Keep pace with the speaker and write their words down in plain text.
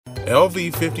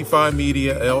LV55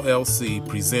 Media LLC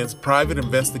presents Private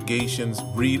Investigations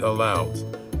Read Alouds,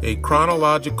 a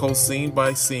chronological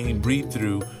scene-by-scene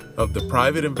read-through of the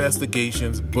Private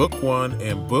Investigations Book 1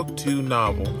 and Book 2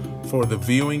 novel for the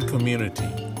viewing community.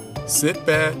 Sit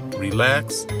back,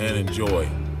 relax, and enjoy.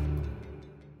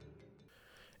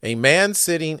 A man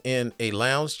sitting in a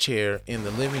lounge chair in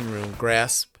the living room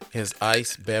grasps his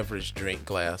iced beverage drink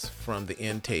glass from the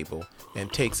end table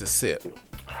and takes a sip.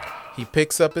 He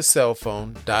picks up his cell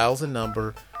phone, dials a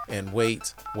number, and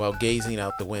waits while gazing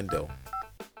out the window.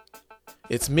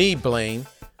 "It's me, Blaine.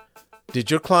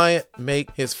 Did your client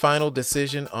make his final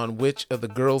decision on which of the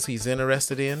girls he's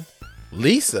interested in?"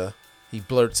 "Lisa?" he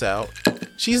blurts out.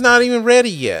 "She's not even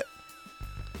ready yet."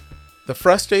 The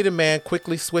frustrated man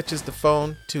quickly switches the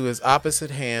phone to his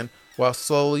opposite hand while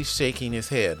slowly shaking his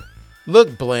head.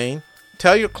 "Look, Blaine,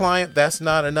 tell your client that's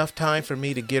not enough time for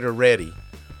me to get her ready."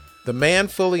 The man,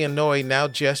 fully annoyed, now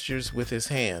gestures with his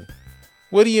hand.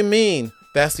 "What do you mean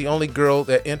that's the only girl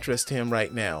that interests him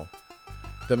right now?"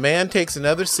 The man takes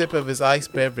another sip of his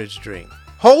iced beverage drink.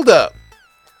 "Hold up!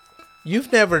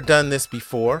 You've never done this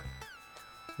before.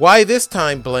 Why this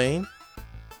time, Blaine?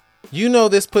 You know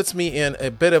this puts me in a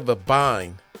bit of a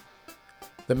bind."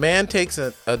 The man takes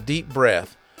a deep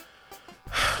breath.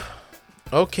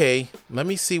 "Okay, let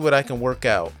me see what I can work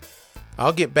out.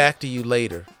 I'll get back to you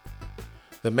later."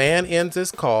 The man ends his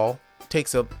call,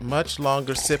 takes a much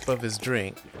longer sip of his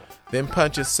drink, then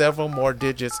punches several more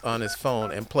digits on his phone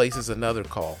and places another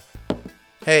call.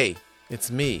 "Hey,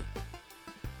 it's me.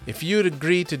 If you'd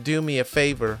agree to do me a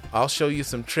favor, I'll show you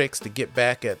some tricks to get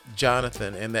back at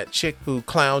Jonathan and that chick who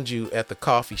clowned you at the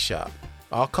coffee shop.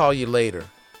 I'll call you later."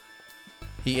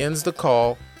 He ends the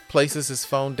call, places his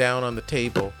phone down on the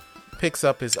table, picks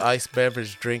up his iced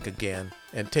beverage drink again,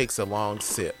 and takes a long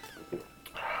sip.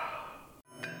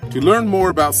 To learn more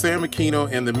about Sam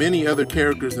Aquino and the many other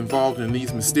characters involved in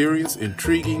these mysterious,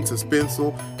 intriguing,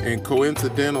 suspenseful, and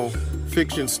coincidental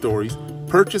fiction stories,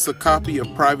 purchase a copy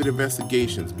of Private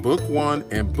Investigations, Book 1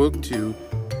 and Book 2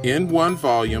 in one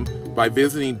volume by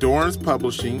visiting Dorrance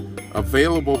Publishing,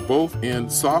 available both in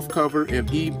softcover and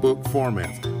ebook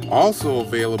formats. Also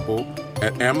available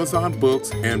at Amazon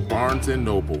Books and Barnes &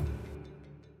 Noble.